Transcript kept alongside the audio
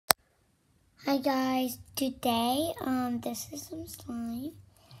Hi guys, today this is some slime.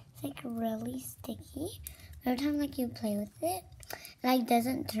 It's like really sticky. Every time you play with it, it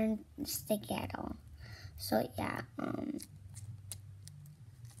doesn't turn sticky at all. So yeah,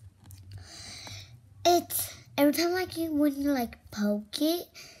 it's every time when you poke it,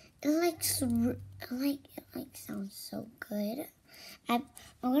 it sounds so good. I'm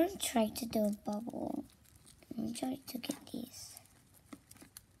gonna try to do a bubble. I'm gonna try to get these.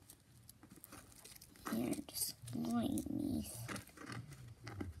 Here, just line these.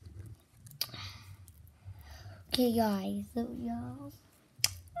 Okay, guys, so y'all.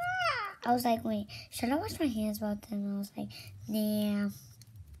 I was like, wait, should I wash my hands about that? And I was like, nah.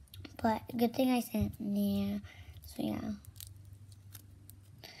 But good thing I said nah. So yeah.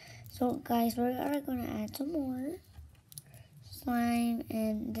 So guys, we're gonna add some more slime,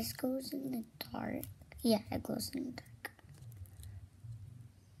 and this goes in the dark. Yeah, it goes in the dark.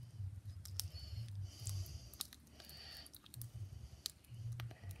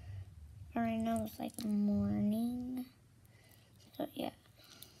 Right now it's like morning. So yeah.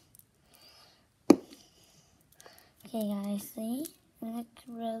 Okay guys, see? It's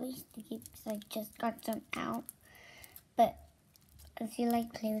really sticky because I just got some out. But if you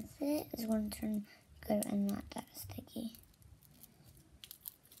play with it, it's going to turn good and not that sticky.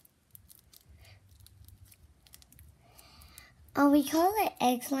 We call it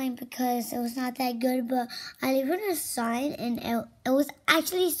egg slime because it was not that good, but I leave it aside and it was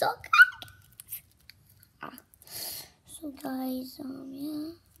actually so good. So guys,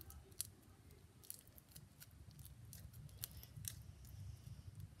 yeah.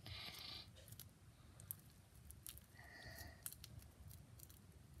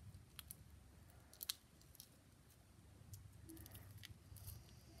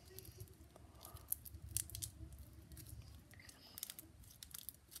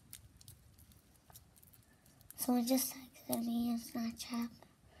 Someone just texted me on Snapchat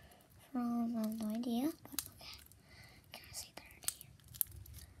from, I have no idea, but okay. Can I say that?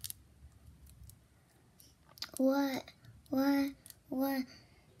 What?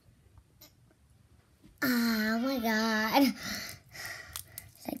 Oh my god.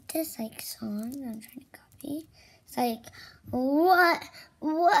 It's this song that I'm trying to copy. It's like, what?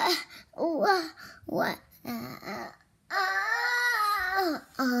 Oh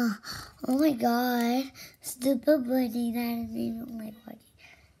my god. Stupid bunny, that isn't even like bunny.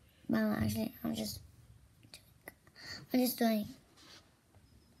 Well, actually, I'm just doing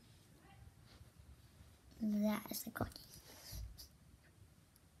that as the bunny.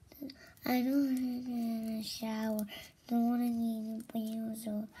 I don't want to in a shower. Don't want to need a bath,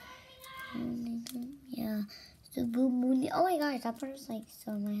 so yeah. So boom boom. Oh my gosh, that part is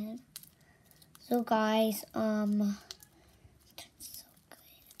so in my head. So guys, it's so good.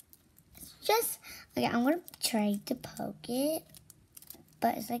 It's just okay. I'm gonna try to poke it,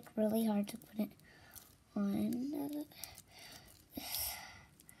 but it's really hard to put it on.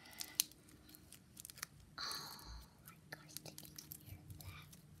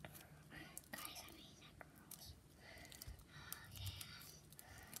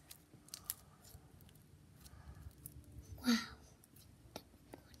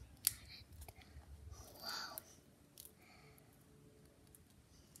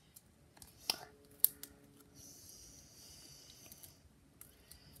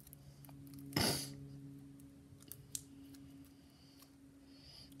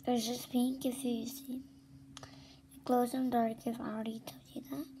 There's just pink if you see. It glows in dark if I already told you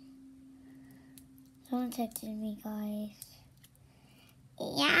that. Someone texted me, guys.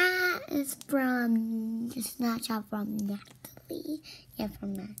 Yeah, it's not from Natalie. Yeah,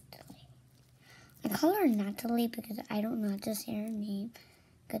 from Natalie. I call her Natalie because I don't know how to say her name.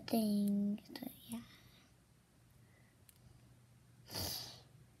 Good thing. So, yeah.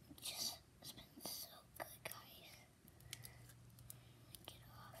 It's been so good, guys. Get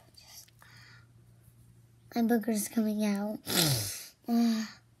off. My booger's coming out. I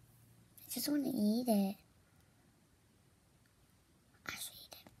just want to eat it. I should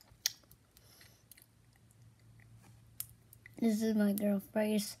eat it. This is my girl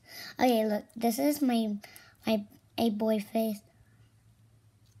face. Okay, look. This is my a boy face.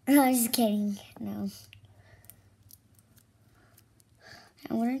 I'm just kidding. No.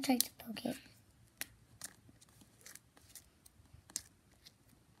 I'm gonna try to poke it.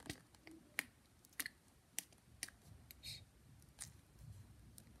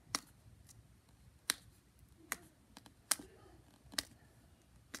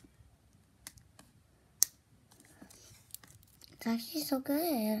 It's actually so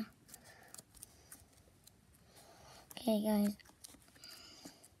good. Okay, guys.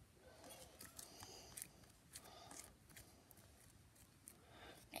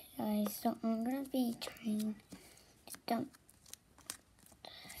 so I'm gonna be trying to dump.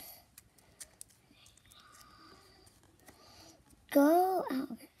 Go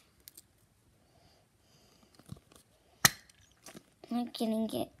out. I'm getting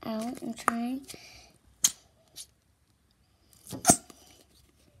it out. I'm trying.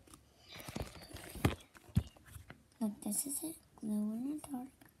 Look, this is it. Glue in the dark.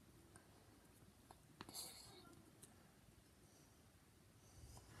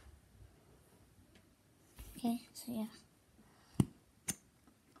 Okay, so yeah.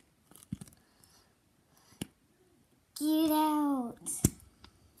 Get out.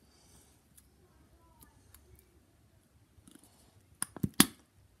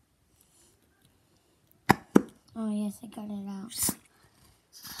 Oh yes, I got it out.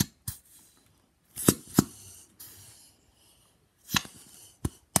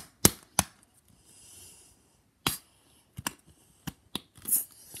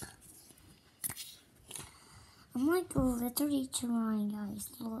 I'm like literally trying, guys.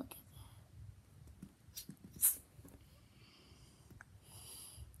 Look.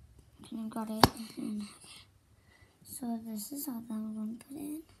 And I got it. And so this is all that I'm going to put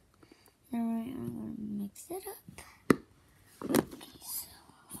in. And right, I'm going to mix it up. Okay, so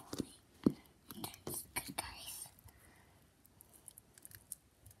hopefully it turns good, guys.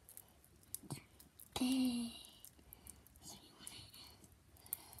 Big. So you want it.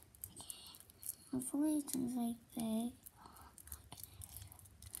 Okay. Hopefully it turns like big.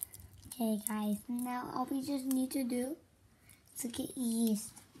 Okay, guys. Now all we just need to do is to get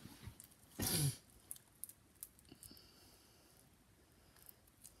yeast.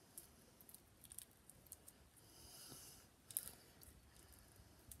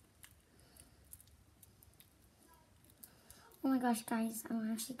 Oh my gosh, guys,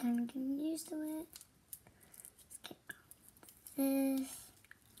 I'm actually kind of getting used to it. Let's get this.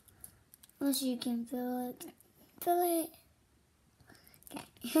 Unless you can feel it. Feel it.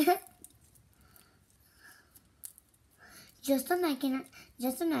 Okay. Just imagine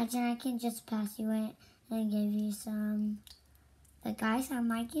I can just pass you it and give you some. But guys, I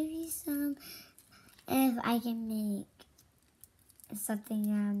might give you some if I can make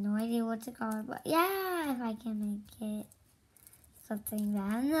something. I have no idea what to call it, but yeah, if I can make it. Something that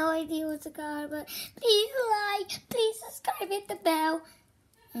I have no idea what to call, but please like, please subscribe, hit the bell,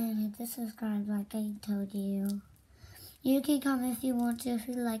 and hit the subscribe like I told you. You can comment if you want to, if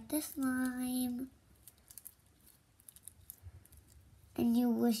you like the slime. And you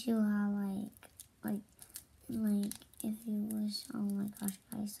wish you had like, if you wish, oh my gosh,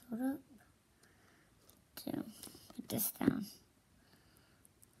 guys, hold up. To put this down.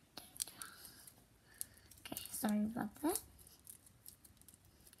 Okay, sorry about that.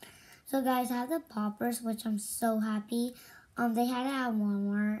 So guys, I have the poppers, which I'm so happy. They had it at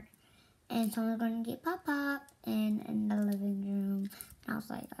Walmart, and so I'm gonna get pop in the living room. And I was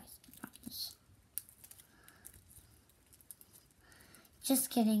like, guys, I promise. Just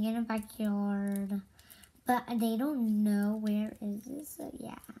kidding, in a backyard, but they don't know where is it. So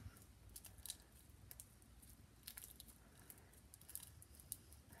yeah.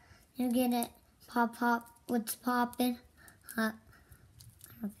 You get it, pop. What's popping? Huh?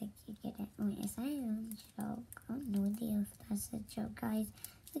 I don't think you get it. Wait, is that a joke? I have no idea if that's a joke, guys.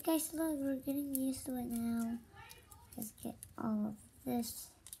 But guys, look, we're getting used to it now. Let's get all of this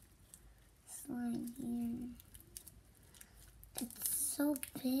slime here. It's so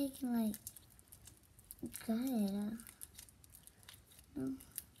big, like, good. No.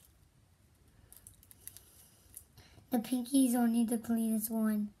 The pinky's only the cleanest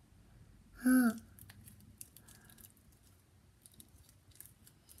one. Huh.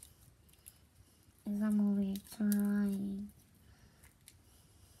 Because I'm over here trying.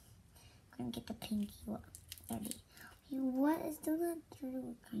 I'm gonna get the pinky one dirty. Hey, what is doing that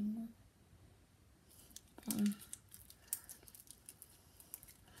dirty? Kind of. Okay.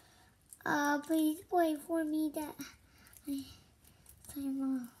 Please wait for me that my slime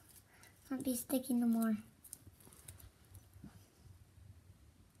will not be sticky no more.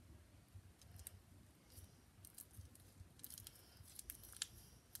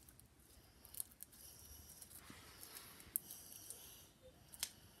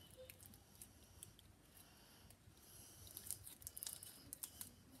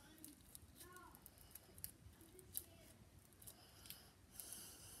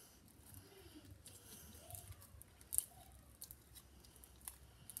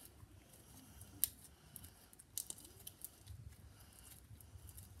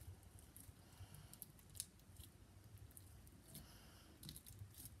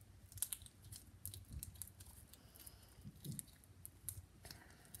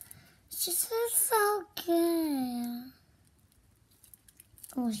 just feels so good.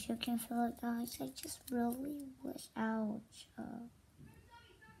 I wish you can feel it, guys. I just really wish. Ouch.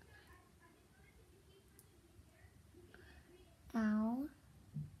 Ow.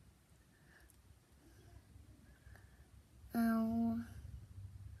 Ow.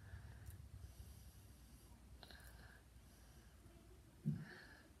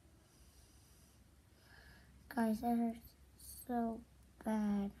 Guys, that hurts so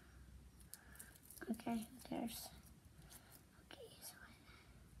bad. Okay, who cares? Okay, so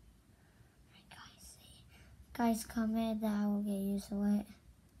alright, guys, see. Guys, comment that I will get used to it.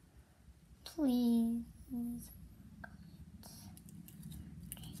 Please.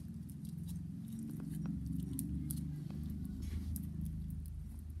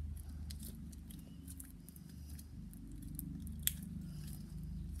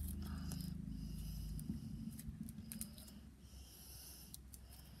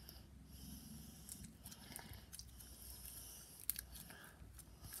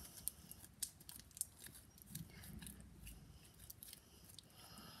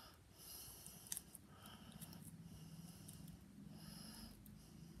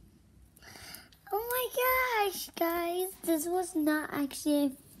 Oh my gosh, guys, this was not actually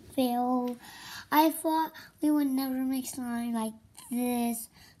a fail. I thought we would never make slime like this,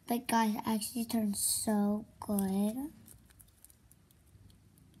 but guys, it actually turned so good.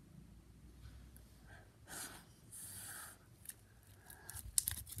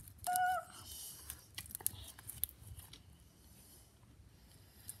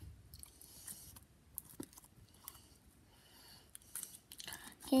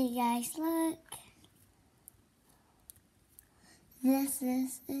 Okay, guys, look. This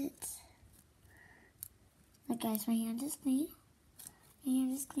is it. Look, guys, my hand is clean. My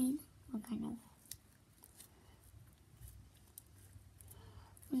hand is clean. What kind of?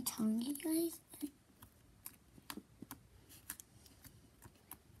 I'm telling you guys.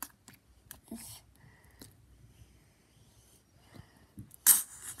 This.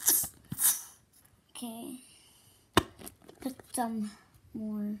 Okay. Put some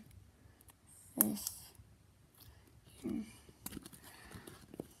more this here.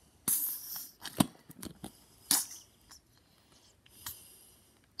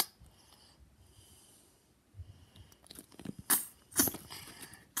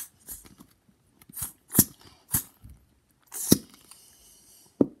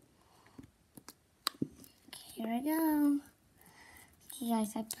 Here we go. Okay,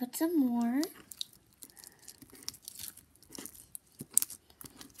 guys, I put some more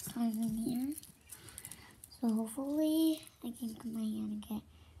slime in here. So hopefully I can put my hand and get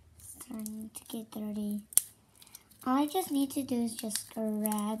starting to get dirty. All I just need to do is just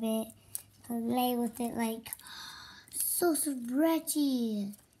grab it, play with it like so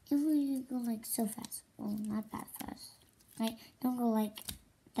stretchy. And we go like so fast. Well, not that fast. Right? Don't go like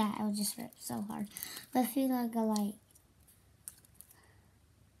that. It'll just rip so hard. But if you like go like,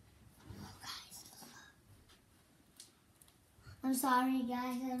 oh guys, I'm sorry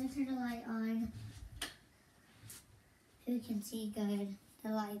guys. I haven't turned the light on. You can see good. The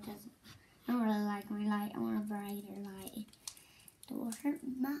light doesn't. I don't really like my light. I want a brighter light. It will hurt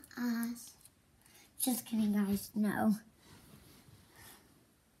my eyes. Just kidding, guys. No.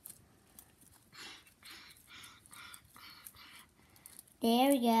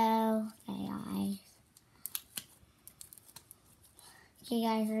 There we go. Okay, guys. Okay,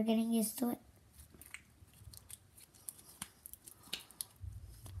 guys, we're getting used to it.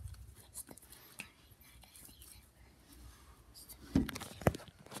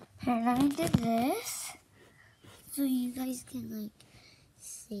 And I did this so you guys can like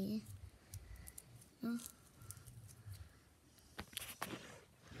see.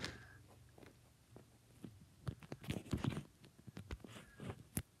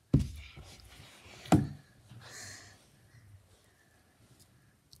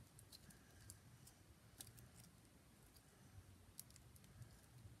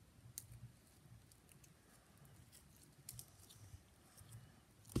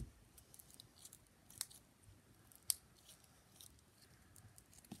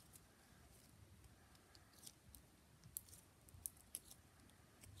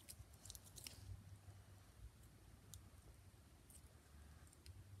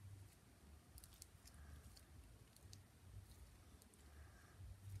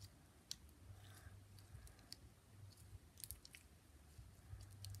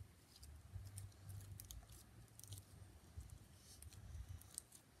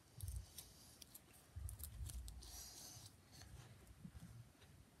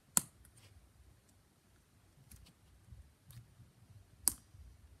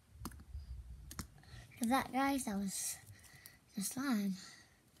 that, guys? That was the slime.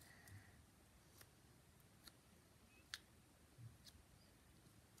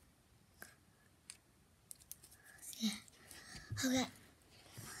 Yeah. Okay.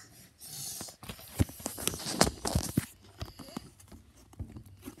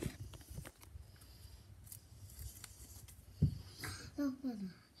 No.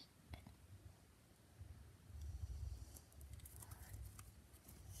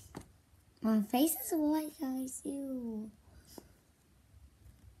 My face is white, guys. Ew.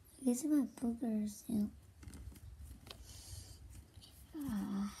 These are my boogers. Ew.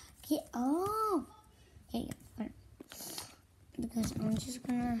 Get off. Okay, because I'm just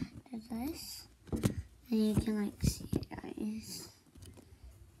gonna do this, and you can like see it, guys.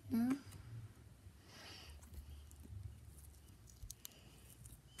 No.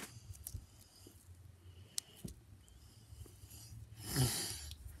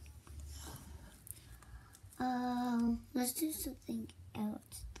 Let's do something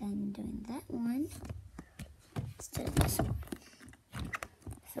else than doing that one. Let's do this one.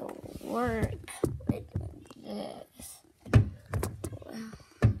 So work with this.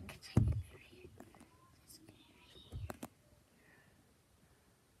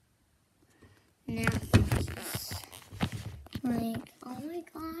 Now